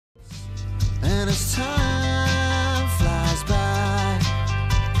as time flies by,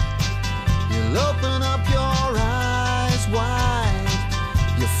 you'll open up your eyes wide.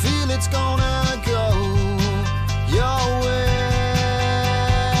 You feel it's gonna go your way.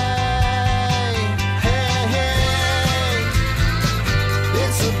 Hey, hey,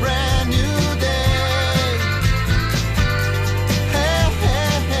 it's a brand new day. Hey,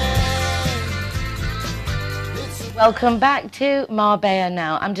 hey, hey, it's a Welcome back to Marbella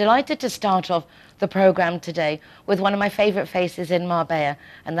Now. I'm delighted to start off the program today with one of my favorite faces in Marbella,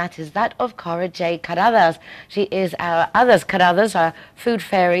 and that is that of Cora J. Carradas. She is our Carradas, our food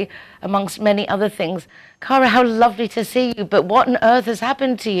fairy, amongst many other things. Cora, how lovely to see you, but what on earth has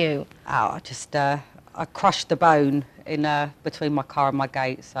happened to you? Oh, I crushed the bone in between my car and my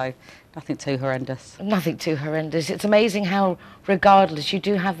gate, so nothing too horrendous. Nothing too horrendous. It's amazing how, regardless, you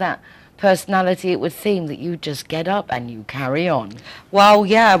do have that personality, it would seem, that you just get up and you carry on. Well,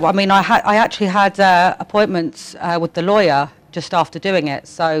 yeah, I mean, I actually had appointments with the lawyer just after doing it,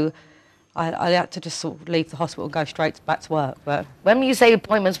 so I had to just sort of leave the hospital and go straight back to work. But When you say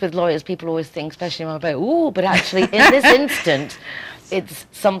appointments with lawyers, people always think, especially in Marbella, ooh, but actually in this instant, it's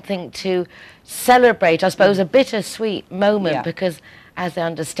something to celebrate, I suppose, a bittersweet moment, Yeah. because as I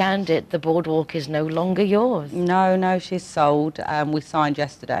understand it, the boardwalk is no longer yours. no, she's sold. We signed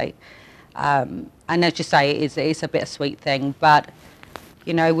yesterday. And as you say, it's a bittersweet thing, but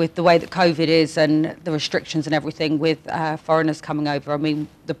you know, with the way that COVID is and the restrictions and everything with foreigners coming over, I mean,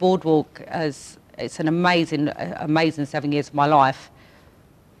 the boardwalk it's an amazing 7 years of my life,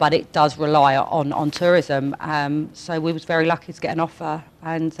 but it does rely on tourism. So we was very lucky to get an offer,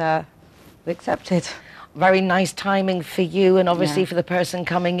 and we accepted. Very nice timing for you, and obviously Yeah. for the person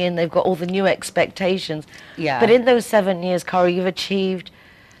coming in, they've got all the new expectations. Yeah. But in those 7 years, Cora, you've achieved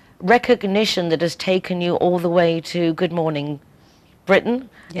recognition that has taken you all the way to Good Morning Britain,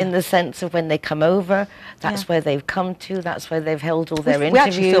 Yeah. in the sense of when they come over, that's Yeah. where they've come to, that's where they've held all their We interviews.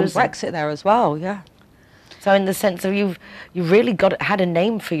 actually filmed Brexit there as well, yeah. So in the sense of you've really had a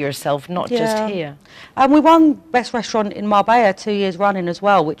name for yourself, not just Yeah. here. And we won Best Restaurant in Marbella 2 years running as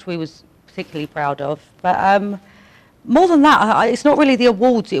well, which we was particularly proud of. But more than that, it's not really the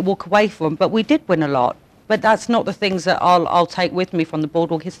awards that you walk away from, but we did win a lot. But that's not the things that I'll take with me from the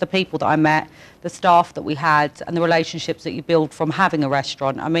boardwalk. It's the people that I met, the staff that we had, and the relationships that you build from having a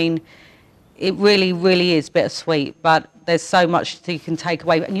restaurant. I mean, it really, really is bittersweet, but there's so much that you can take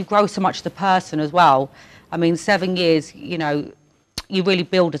away, and you grow so much as a person as well. I mean, 7 years, you know, you really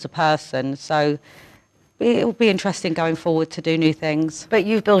build as a person. So it will be interesting going forward to do new things. But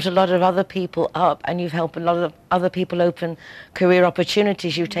you've built a lot of other people up, and you've helped a lot of other people open career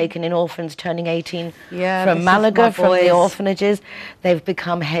opportunities. You've taken in orphans turning 18 Yeah, from this is Malaga, my from the boys. orphanages. They've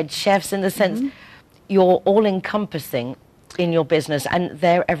become head chefs, in the sense you're all-encompassing in your business, and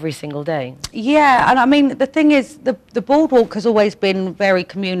they're every single day. Yeah, and I mean, the thing is, the boardwalk has always been very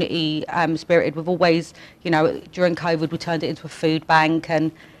community spirited. We've always, you know, during COVID, we turned it into a food bank,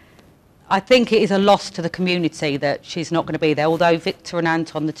 and I think it is a loss to the community that she's not going to be there. Although Victor and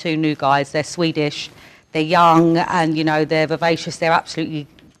Anton, the two new guys, they're Swedish, they're young, and you know, they're vivacious. They're absolutely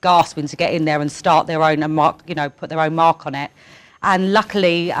gasping to get in there and start their own and mark, you know, put their own mark on it. And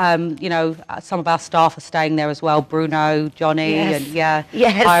luckily, you know, some of our staff are staying there as well. Bruno, Johnny, Yes. and yeah,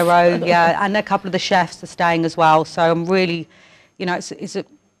 Yes. Iro, yeah, and a couple of the chefs are staying as well. So I'm really, you know,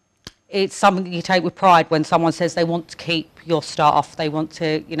 it's something that you take with pride when someone says they want to keep your staff. They want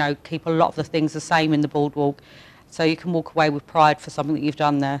to, you know, keep a lot of the things the same in the boardwalk. So you can walk away with pride for something that you've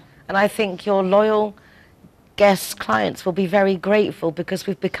done there. And I think your loyal guests, clients will be very grateful, because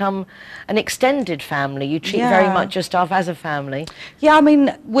we've become an extended family. You treat very Yeah. much your staff as a family. Yeah, I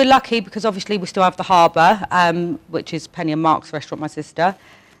mean, we're lucky because obviously we still have the Harbour, which is Penny and Mark's restaurant, my sister.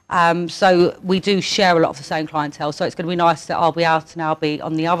 So we do share a lot of the same clientele. So it's going to be nice that I'll be out and I'll be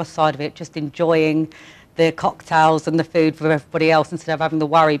on the other side of it, just enjoying the cocktails and the food for everybody else instead of having the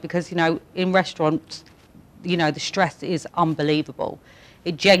worry. Because, you know, in restaurants, you know, the stress is unbelievable.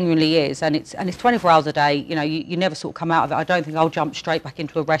 It genuinely is, and it's 24 hours a day. You know, you never sort of come out of it. I don't think I'll jump straight back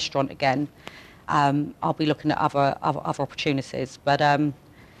into a restaurant again. I'll be looking at other opportunities. But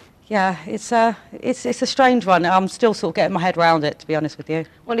yeah, it's a strange one. I'm still sort of getting my head around it, to be honest with you.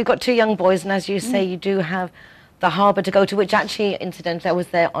 Well, you've got two young boys, and as you say, you do have the Harbour to go to, which actually, incidentally, I was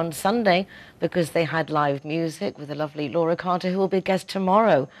there on Sunday because they had live music with the lovely Laura Carter, who will be a guest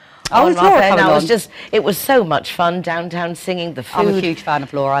tomorrow. Oh, is Laura coming Now, on? it was so much fun downtown singing. The I'm a food huge fan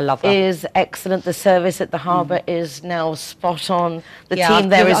of Laura. I love her. is excellent. The service at the Harbour is now spot on. The Yeah, team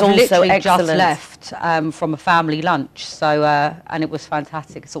there is I've also literally excellent. just left from a family lunch, so and it was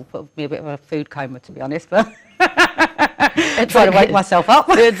fantastic. It sort of put me a bit of a food coma, to be honest. But It's Trying to wake okay. myself up.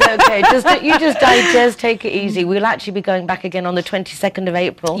 It's okay. You just digest, take it easy. We'll actually be going back again on the 22nd of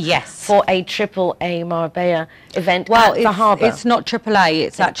April. Yes. For a triple A Marbella event Well, at the harbour. it's not AAA.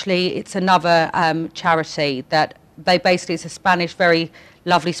 It's actually another charity that they basically, it's a Spanish, very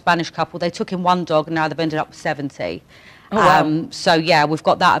lovely Spanish couple. They took in one dog and now they've ended up with 70. Oh, wow. So yeah, we've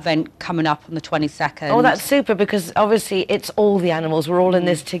got that event coming up on the 22nd. Oh, that's super, because obviously it's all the animals. We're all in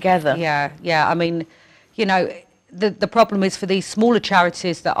this together. Yeah. I mean, you know, the problem is for these smaller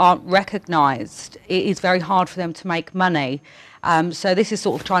charities that aren't recognised, it is very hard for them to make money. So this is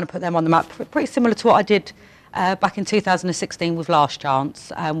sort of trying to put them on the map, pretty similar to what I did back in 2016 with Last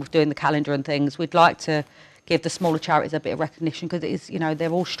Chance, with doing the calendar and things. We'd like to give the smaller charities a bit of recognition because it is, you know,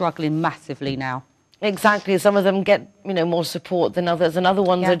 they're all struggling massively now. Exactly. Some of them get, you know, more support than others, and other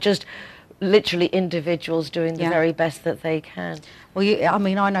ones are just literally individuals doing the very best that they can. Well, I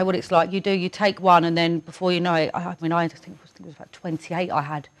mean, I know what it's like. You take one, and then before you know it, I think it was about 28 I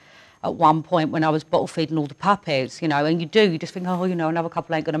had at one point when I was bottle feeding all the puppies, you know, and you just think, oh, you know, another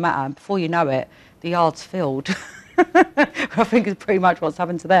couple ain't going to matter. And before you know it, the yard's filled. I think it's pretty much what's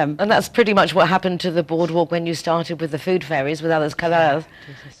happened to them. And that's pretty much what happened to the boardwalk when you started with the food fairies with others caladas.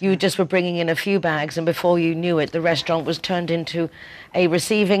 You just were bringing in a few bags, and before you knew it, the restaurant was turned into a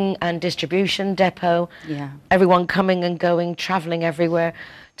receiving and distribution depot. Yeah. Everyone coming and going, travelling everywhere.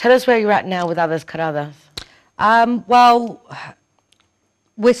 Tell us where you're at now with others caladas. Well,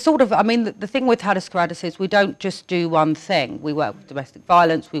 we're sort of, I mean, the thing with Hadas Caradas is we don't just do one thing. We work with domestic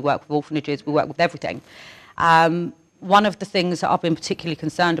violence, we work with orphanages, we work with everything. One of the things that I've been particularly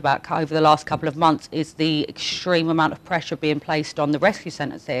concerned about over the last couple of months is the extreme amount of pressure being placed on the rescue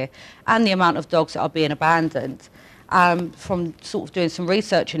centres here and the amount of dogs that are being abandoned. From sort of doing some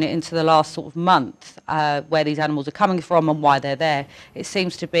research in it into the last sort of month, where these animals are coming from and why they're there, it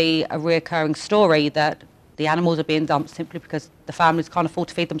seems to be a reoccurring story that the animals are being dumped simply because the families can't afford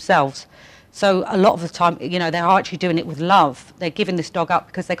to feed themselves. So a lot of the time, you know, they're actually doing it with love. They're giving this dog up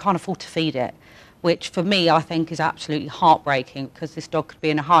because they can't afford to feed it, which for me, I think is absolutely heartbreaking, because this dog could be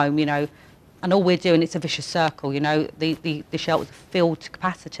in a home, you know, and all we're doing, it's a vicious circle, you know, the shelter's filled to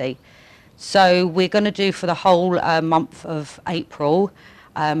capacity. So we're going to do for the whole month of April,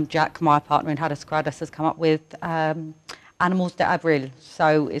 Jack, my partner in Hadas Caradas, has come up with Animals de Abril.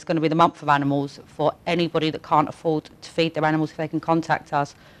 So it's going to be the month of animals for anybody that can't afford to feed their animals. If they can contact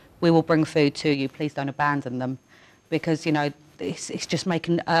us, we will bring food to you. Please don't abandon them, because, you know, it's just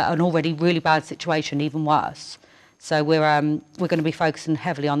making an already really bad situation even worse. So we're going to be focusing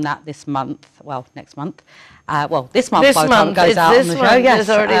heavily on that this month. Well, next month. Well, this month by the time it goes out on the show. Yes, it's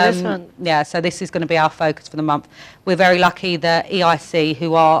already this month. Yeah, so this is going to be our focus for the month. We're very lucky that EIC,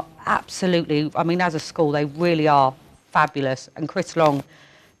 who are absolutely, I mean, as a school, they really are fabulous. And Chris Long,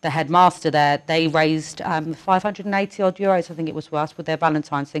 the headmaster there, they raised 580 odd euros, I think it was, for us with their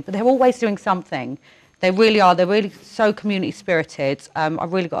Valentine's thing. But they're always doing something. They really are. They're really so community spirited.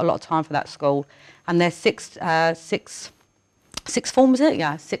 I've really got a lot of time for that school. And their sixth form, is it?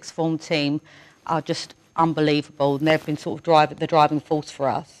 Yeah, sixth form team are just unbelievable. And they've been sort of the driving force for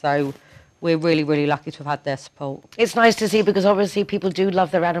us. So we're really, really lucky to have had their support. It's nice to see, because obviously people do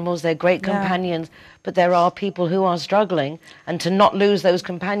love their animals. They're great companions. But there are people who are struggling. And to not lose those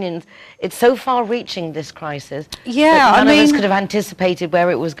companions, it's so far-reaching, this crisis. Yeah, none of us could have anticipated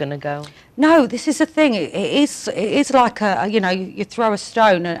where it was going to go. No, this is the thing. It is like you know, you throw a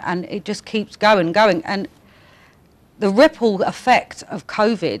stone and it just keeps going. And the ripple effect of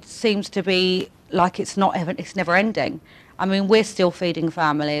COVID seems to be like it's never ending. I mean, we're still feeding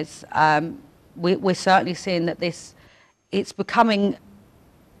families. We're certainly seeing that it's becoming,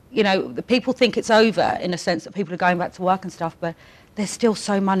 you know, the people think it's over in a sense that people are going back to work and stuff, but there's still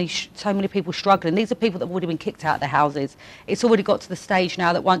so many people struggling. These are people that have already been kicked out of their houses. It's already got to the stage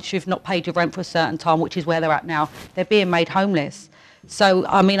now that once you've not paid your rent for a certain time, which is where they're at now, they're being made homeless. So,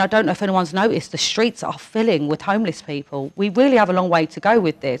 I mean, I don't know if anyone's noticed, the streets are filling with homeless people. We really have a long way to go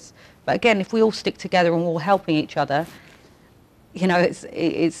with this. But again, if we all stick together and we're all helping each other, you know,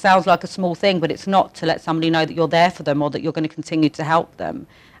 it sounds like a small thing, but it's not, to let somebody know that you're there for them or that you're going to continue to help them.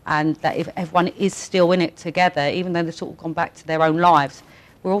 And that if everyone is still in it together, even though they've sort of gone back to their own lives,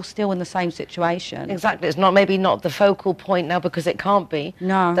 we're all still in the same situation. Exactly. It's maybe not the focal point now, because it can't be.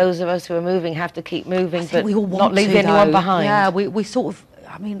 No. Those of us who are moving have to keep moving, but we all want not leave to, anyone though. behind. Yeah, we sort of,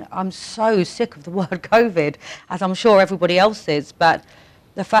 I mean, I'm so sick of the word COVID, as I'm sure everybody else is, but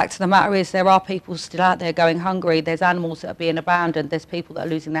the fact of the matter is there are people still out there going hungry. There's animals that are being abandoned. There's people that are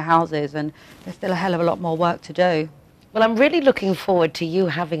losing their houses, and there's still a hell of a lot more work to do. Well, I'm really looking forward to you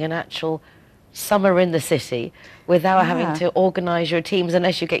having an actual summer in the city without having to organise your teams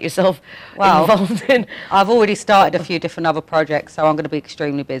unless you get yourself Well, involved in... I've already started a few different other projects, so I'm going to be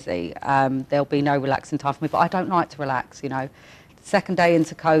extremely busy. There'll be no relaxing time for me, but I don't like to relax, you know. The second day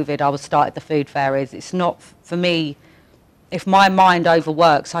into COVID, I was started the food fairies. It's not, for me, if my mind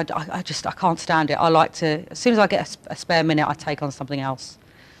overworks, I can't stand it. I like to, as soon as I get a spare minute, I take on something else.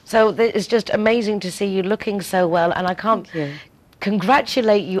 So it's just amazing to see you looking so well, and I can't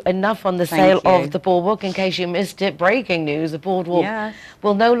congratulate you enough on the sale of the boardwalk. In case you missed it, breaking news: the boardwalk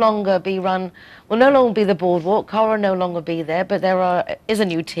will no longer be run. Will no longer be the boardwalk. Cara no longer be there, but is a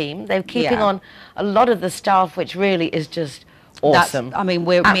new team. They're keeping on a lot of the staff, which really is just awesome. I mean,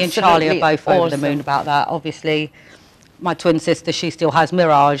 me and Charlie are both over the moon about that. Obviously, my twin sister, she still has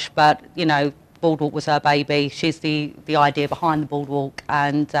Mirage, but you know, boardwalk was her baby. She's the idea behind the boardwalk,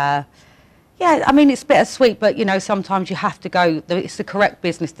 and yeah, I mean, it's bittersweet, but you know, sometimes you have to go. It's the correct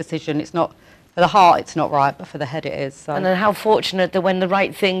business decision. It's not for the heart, it's not right, but for the head, it is. So. And then how fortunate that when the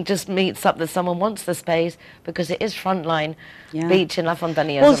right thing just meets up, that someone wants the space, because it is frontline beach in La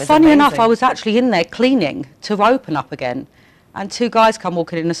Fontania. Well, funny enough, I was actually in there cleaning to open up again, and two guys come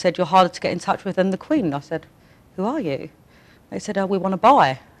walking in and said, "You're harder to get in touch with than the Queen." And I said, "Who are you?" They said, "Oh, we want to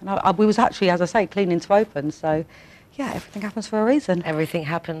buy." And we was actually, as I say, cleaning to open. So, yeah, everything happens for a reason. Everything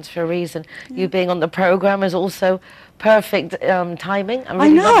happens for a reason. You being on the programme is also perfect timing. I'm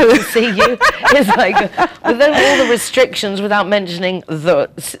really lovely to see you. It's like, with all the restrictions, without mentioning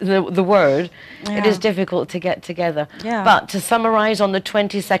the word, it is difficult to get together. Yeah. But to summarise, on the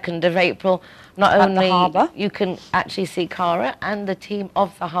 22nd of April, not only you can actually see Cara and the team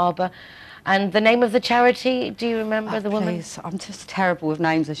of the Harbour. And the name of the charity, do you remember the woman? Please, I'm just terrible with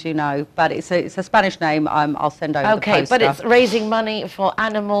names, as you know, but it's a Spanish name. I'll send over the poster. Okay, but it's raising money for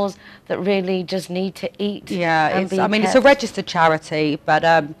animals that really just need to eat. Yeah, it's a registered charity, but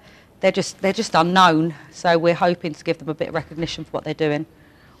they're just unknown. So we're hoping to give them a bit of recognition for what they're doing.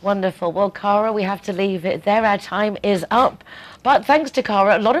 Wonderful. Well, Cara, we have to leave it there. Our time is up. But thanks to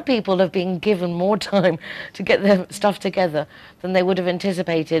Cara, a lot of people have been given more time to get their stuff together than they would have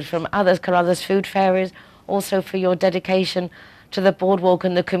anticipated from Carruthers Food Fairies, also for your dedication to the boardwalk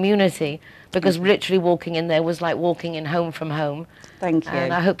and the community, because literally walking in there was like walking in home from home. Thank you.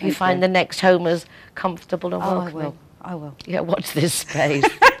 And I hope you find the next home as comfortable and welcoming. I will. Yeah, watch this space.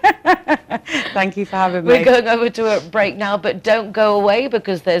 Thank you for having me. We're going over to a break now, but don't go away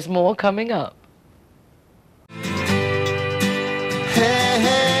because there's more coming up.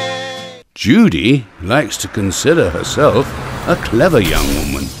 Judy likes to consider herself a clever young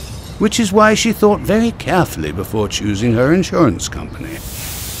woman, which is why she thought very carefully before choosing her insurance company.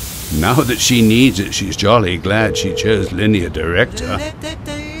 Now that she needs it, she's jolly glad she chose Linear Director,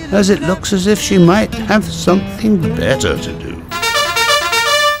 as it looks as if she might have something better to do.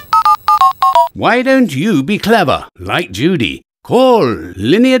 Why don't you be clever, like Judy? Call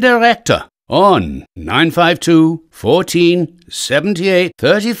Linear Director on 952 14 78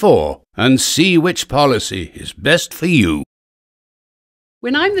 34 and see which policy is best for you.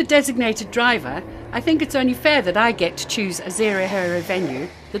 When I'm the designated driver, I think it's only fair that I get to choose a zero-hero venue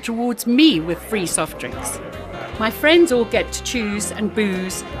that rewards me with free soft drinks. My friends all get to choose and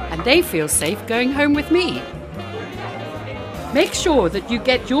booze, and they feel safe going home with me. Make sure that you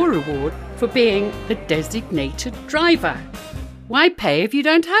get your reward for being the designated driver. Why pay if you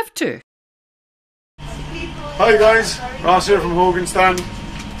don't have to? Hi guys, Ross here from Hogan Stand.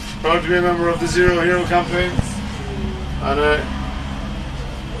 Proud to be a member of the Zero Hero campaign. And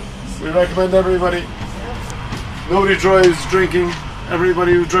we recommend everybody. Nobody drives drinking.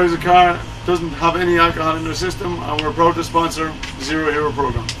 Everybody who drives a car doesn't have any alcohol in their system, and we're proud to sponsor the Zero Hero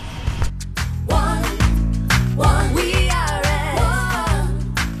program.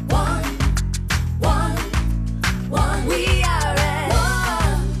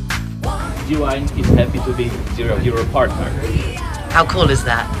 G-Wine is happy to be Zero Hero partner. How cool is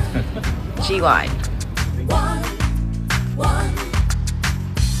that? G-Wine.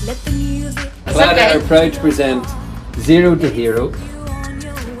 Clara are proud to present Zero the Hero.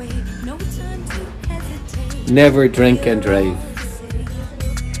 Never drink and drive.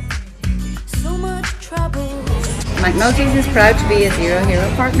 McNulty's is proud to be a Zero Hero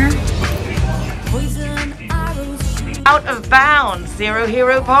partner. Out of bounds, Zero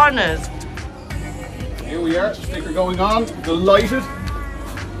Hero partners. Here we are, sticker going on, delighted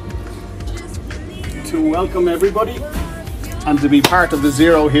to welcome everybody and to be part of the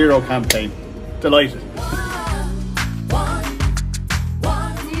Zero Hero campaign. Delighted.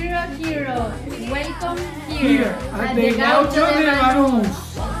 Zero Hero, welcome here at the Gaucho de Banús.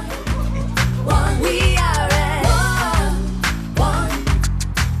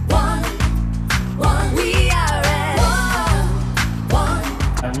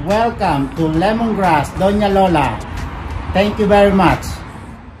 welcome to Lemongrass, Doña Lola. Thank you very much.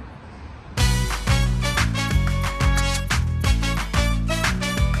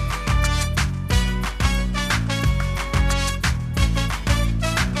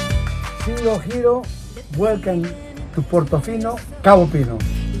 Zero Hero, welcome to Portofino, Cabo Pino.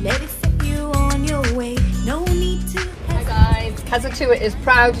 Hi guys, Kazatua is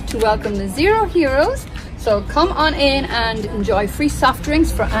proud to welcome the Zero Heroes. So come on in and enjoy free soft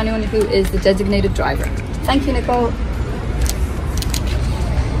drinks for anyone who is the designated driver. Thank you, Nicole.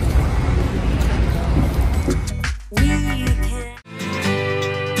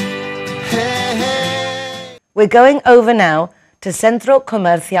 We're going over now to Centro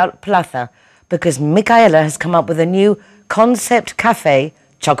Comercial Plaza because Micaela has come up with a new concept cafe,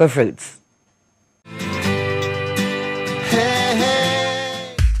 Choco Fruits.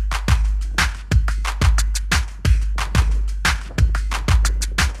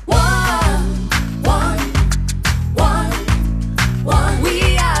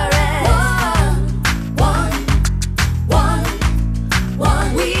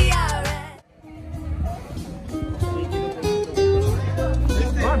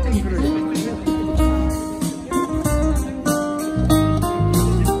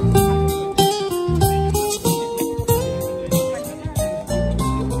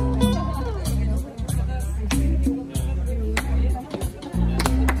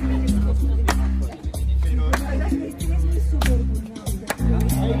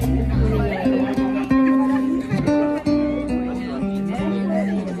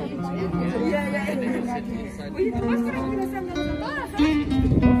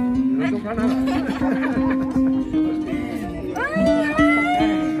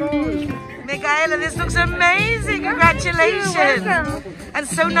 Micaela, this looks amazing. Congratulations. And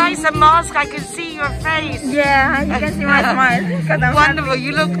so nice a mask. I can see your face. Yeah, you can see my smile. Wonderful.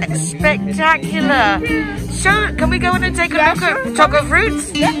 You look spectacular. So, can we go in and take a look at Choco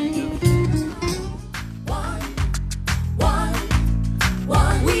Fruits? Yeah.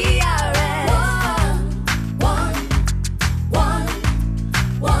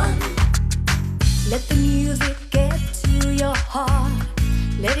 Let the music get to your heart.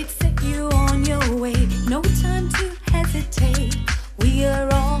 Let it set you on your way. No time to hesitate. We are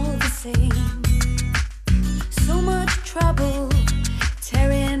all the same. So much trouble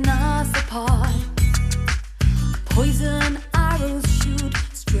tearing us apart. Poison arrows shoot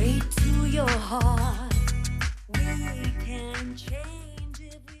straight to your heart. We can change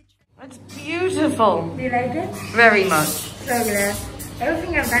if we try. It's beautiful. Do you like it? Very much. So glad.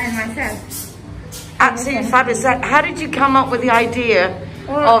 Everything I've done it myself. Absolutely fabulous. How did you come up with the idea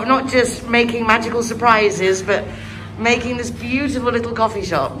of not just making magical surprises, but making this beautiful little coffee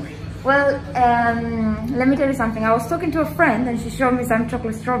shop? Well, let me tell you something. I was talking to a friend and she showed me some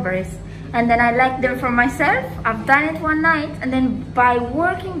chocolate strawberries. And then I liked them for myself. I've done it one night. And then by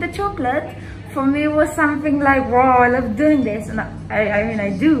working the chocolate, for me it was something like, wow, I love doing this. And I mean,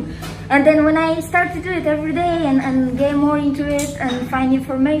 I do. And then when I start to do it every day and get more into it and find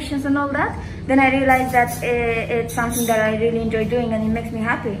information and all that, then I realized that it's something that I really enjoy doing and it makes me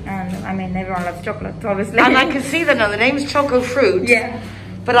happy. And I mean, everyone loves chocolate, obviously. And I can see that now. The name's Choco Fruit. Yeah.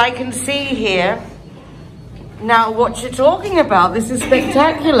 But I can see here now what you're talking about. This is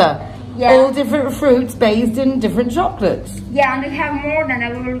spectacular. Yeah. All different fruits based in different chocolates. Yeah, and we have more than,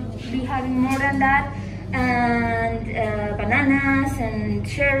 I will be having more than that. And bananas and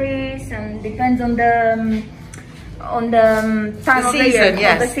cherries, and depends on the time of the year.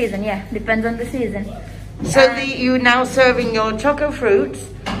 Yes. The season, yeah, depends on the season. So you're now serving your Choco Fruits.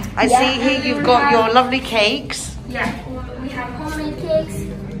 I see here you've got your lovely cakes. Yeah, we have homemade cakes,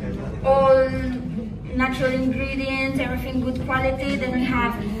 all natural ingredients, everything good quality. Then we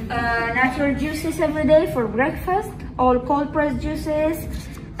have natural juices every day for breakfast, all cold pressed juices.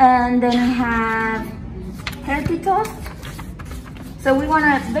 And then we have healthy toast. So we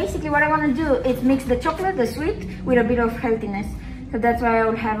wanna, basically what I wanna do is mix the chocolate, the sweet, with a bit of healthiness. So that's why I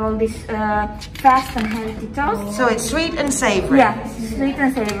will have all this fast and healthy toast. So it's sweet and savory. Yeah, sweet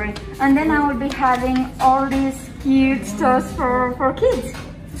and savory. And then I will be having all these cute toasts for kids.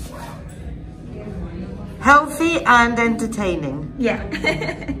 Healthy and entertaining. Yeah.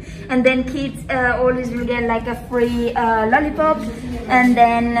 And then kids always will get like a free lollipop. And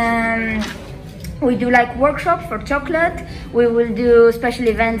then we do like workshops for chocolate. We will do special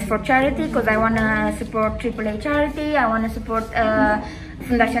events for charity because I want to support AAA charity. I want to support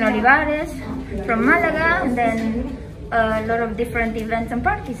Fundación Olivares from Malaga. And then a lot of different events and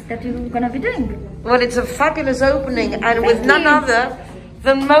parties that we're going to be doing. Well, it's a fabulous opening, and with none other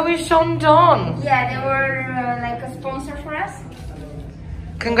than Moët Chandon. Yeah, they were like a sponsor for us.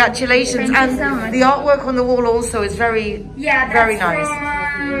 Congratulations. Thank and you so much. The artwork on the wall also is very, very nice.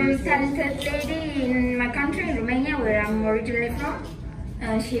 From talented lady in my country, in Romania, where I'm originally from.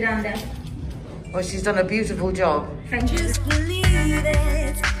 She done that. Well, she's done a beautiful job. Thank you. Just believe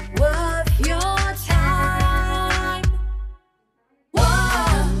it's worth your time.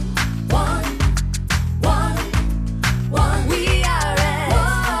 One, we are at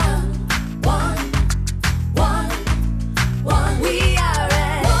one, we are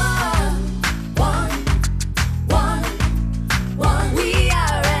at one, we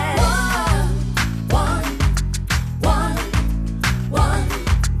are at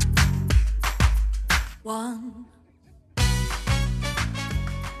one.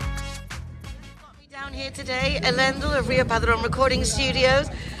 Down here today, Elendel of Rio Padron Recording Studios.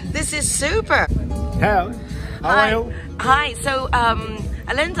 This is super. Hello. How are you? Hi. So,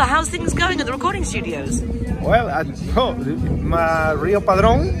 Elendel, how's things going at the recording studios? Well, at Rio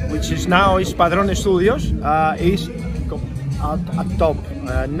Padron, which is now Padron Studios, is at top.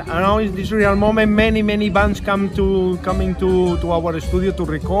 Now in this real moment, many bands coming to our studio to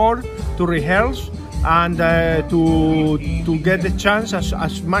record, to rehearse, and to get the chance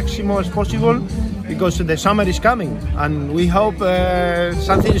as maximum as possible, because the summer is coming and we hope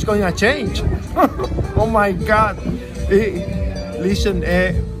something is going to change. Oh my God! Listen,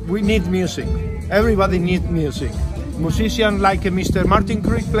 we need music. Everybody needs music. Musicians like Mr. Martin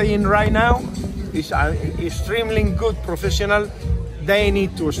Creek playing right now is extremely good professional. They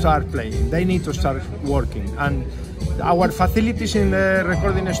need to start playing. They need to start working. And our facilities in the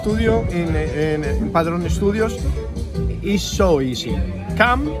recording studio in Padron Studios is so easy.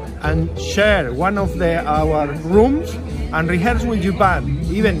 Come and share one of our rooms and rehearse with your band.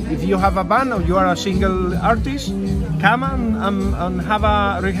 Even if you have a band or you are a single artist, come and have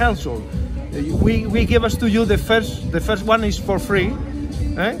a rehearsal. We give us to you the first one is for free,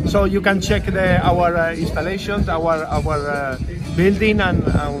 so you can check our installations, our building and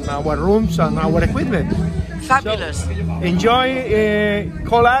our rooms and our equipment. Fabulous. So, enjoy,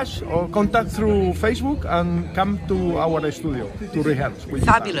 call us or contact through Facebook and come to our studio to rehearse.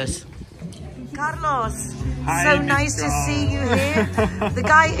 Fabulous. Carlos, hi, so nice to see you here. The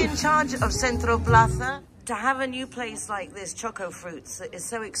guy in charge of Centro Plaza. To have a new place like this, Choco Fruits, that is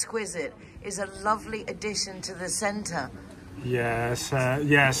so exquisite, is a lovely addition to the centre. Yes,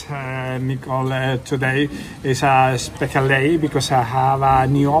 Nicole, today is a special day because I have a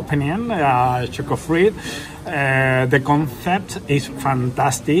new opening, Choco Fruit. The concept is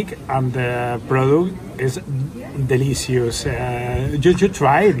fantastic and the product is delicious. You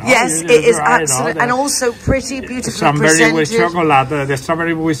try it, no? Yes, it is absolutely, and also pretty beautifully strawberry presented. with chocolate. The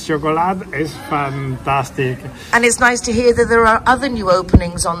strawberry with chocolate is fantastic. And it's nice to hear that there are other new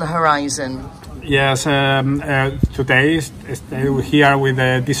openings on the horizon. Yes, today we're here with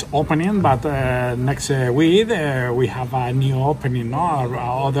this opening, but next week we have a new opening, no?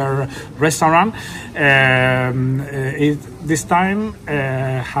 Other restaurant. This time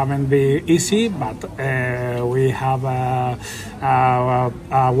haven't been easy, but we have a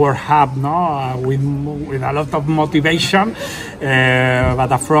work hub, no? With a lot of motivation,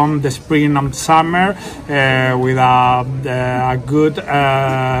 but from the spring and summer with a good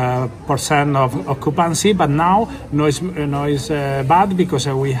percent of occupancy, but now no is bad because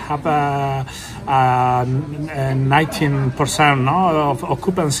we have 19% of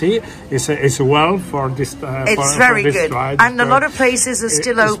occupancy is well for this. It's very good, and a lot of places are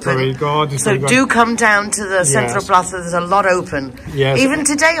still open. Very good, so do come down to the Central Plaza. There's a lot open. Yes. Even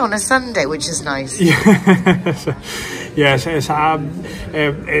today on a Sunday, which is nice. Yes.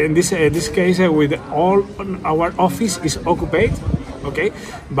 In this case, with all our office is occupied. Okay,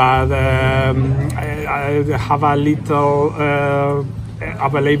 but I have a little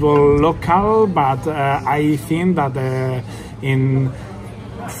available local, but I think that in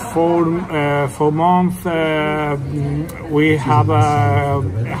 4 months we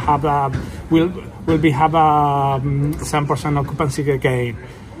will be have a 7% occupancy again.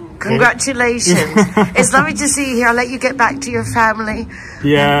 Congratulations. It's lovely to see you here. I'll let you get back to your family.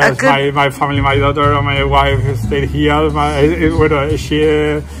 Yes, my family, my daughter and my wife stayed here. My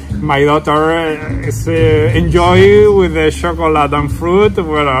daughter is enjoy with the chocolate and fruit.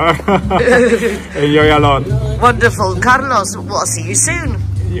 Enjoy a lot. Wonderful. Carlos, we'll see you soon.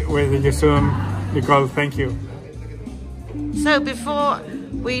 With you soon, Nicole. Thank you. So before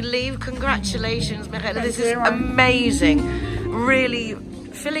we leave, congratulations, Miguel. This is amazing. Really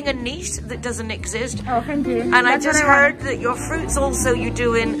filling a niche that doesn't exist. Oh, thank you. And I just heard that your fruits also you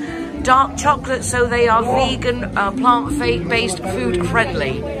do in dark chocolate, so they are vegan, plant-based, food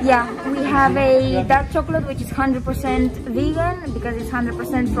friendly. Yeah, We have a dark chocolate which is 100% vegan because it's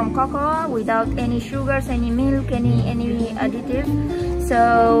 100% from cocoa without any sugars, any milk, any additive.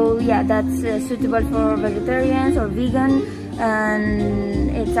 So yeah, that's suitable for vegetarians or vegan,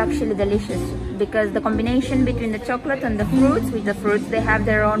 and it's actually delicious because the combination between the chocolate and the fruits, with the fruits they have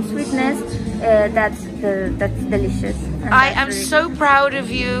their own sweetness, that's delicious. I am so proud of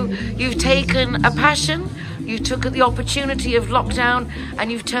you. You've taken a passion, you took the opportunity of lockdown,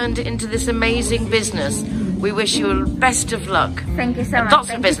 and you've turned it into this amazing business. We wish you best of luck. Thank you so much. Lots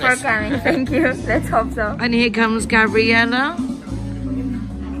of business. Thank you for coming. Thank you. Let's hope so. And here comes Gabriella.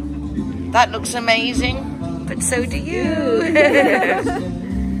 That looks amazing, but so do you.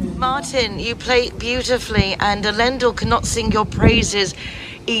 Martin, you play beautifully, and Lendl cannot sing your praises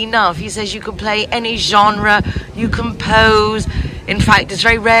enough. He says you can play any genre, you compose. In fact, it's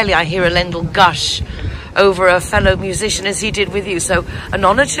very rarely I hear Lendl gush over a fellow musician as he did with you. So, an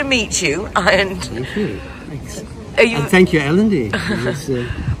honour to meet you. And thank you. Thanks. And thank you, Elendie.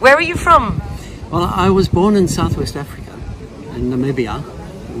 Where are you from? Well, I was born in Southwest Africa, in Namibia,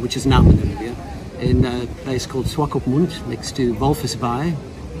 which is now Namibia, in a place called Swakopmund, next to Walvis Bay.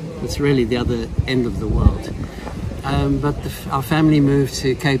 It's really the other end of the world. But our family moved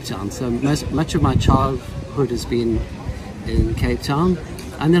to Cape Town, so much of my childhood has been in Cape Town.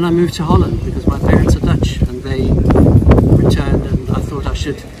 And then I moved to Holland because my parents are Dutch, and they returned, and I thought I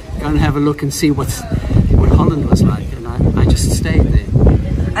should go and have a look and see what Holland was like, and I just stayed there.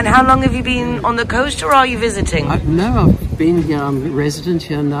 And how long have you been on the coast, or are you visiting? No, I've been resident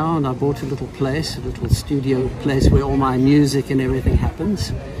here now, and I bought a little place, a little studio place where all my music and everything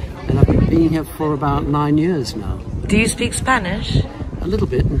happens. And I've been here for about 9 years now. Do you speak Spanish? A little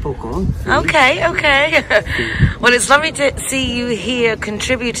bit, un poco. Okay, okay. Well, it's lovely to see you here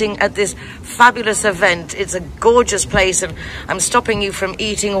contributing at this fabulous event. It's a gorgeous place, and I'm stopping you from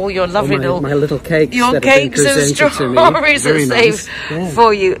eating all your lovely my little cakes. Your cakes and strawberries are safe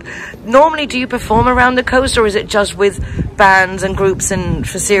for you. Normally, do you perform around the coast, or is it just with bands and groups and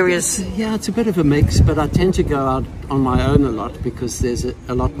for serious? Yeah, it's a bit of a mix, but I tend to go out on my own a lot because there's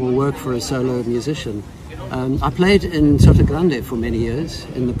a lot more work for a solo musician. I played in Soto Grande for many years,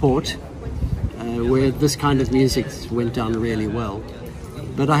 in the port, where this kind of music went down really well.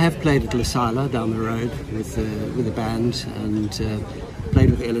 But I have played at La Sala down the road with a band, and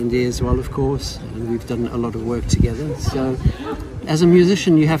played with Elendie as well, of course, and we've done a lot of work together. So as a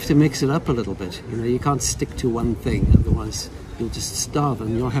musician, you have to mix it up a little bit. You know, you can't stick to one thing, otherwise you'll just starve,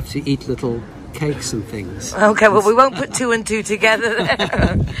 and you'll have to eat little cakes and things. Okay, well, we won't put two and two together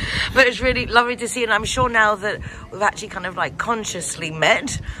there. But it's really lovely to see, and I'm sure now that we've actually kind of like consciously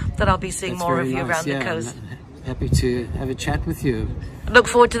met, that I'll be seeing more of you around the coast. Happy to have a chat with you. Look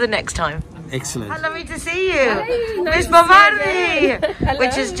forward to the next time. Excellent. How lovely to see you. Miss Bavardi,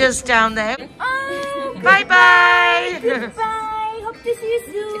 which is just down there. Oh, bye-bye. Goodbye. Hope to see you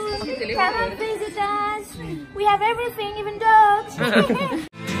soon. Come and visit us. We have everything, even dogs.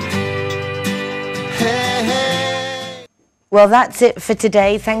 Well, that's it for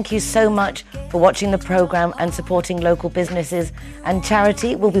today. Thank you so much for watching the programme and supporting local businesses and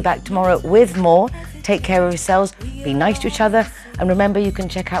charity. We'll be back tomorrow with more. Take care of yourselves, be nice to each other, and remember you can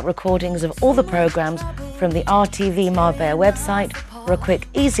check out recordings of all the programmes from the RTV Marbella website, or a quick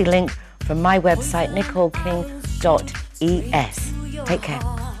easy link from my website, nicoleking.es. Take care.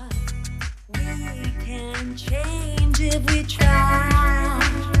 We can change if we try.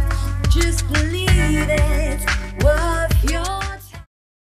 Just believe it.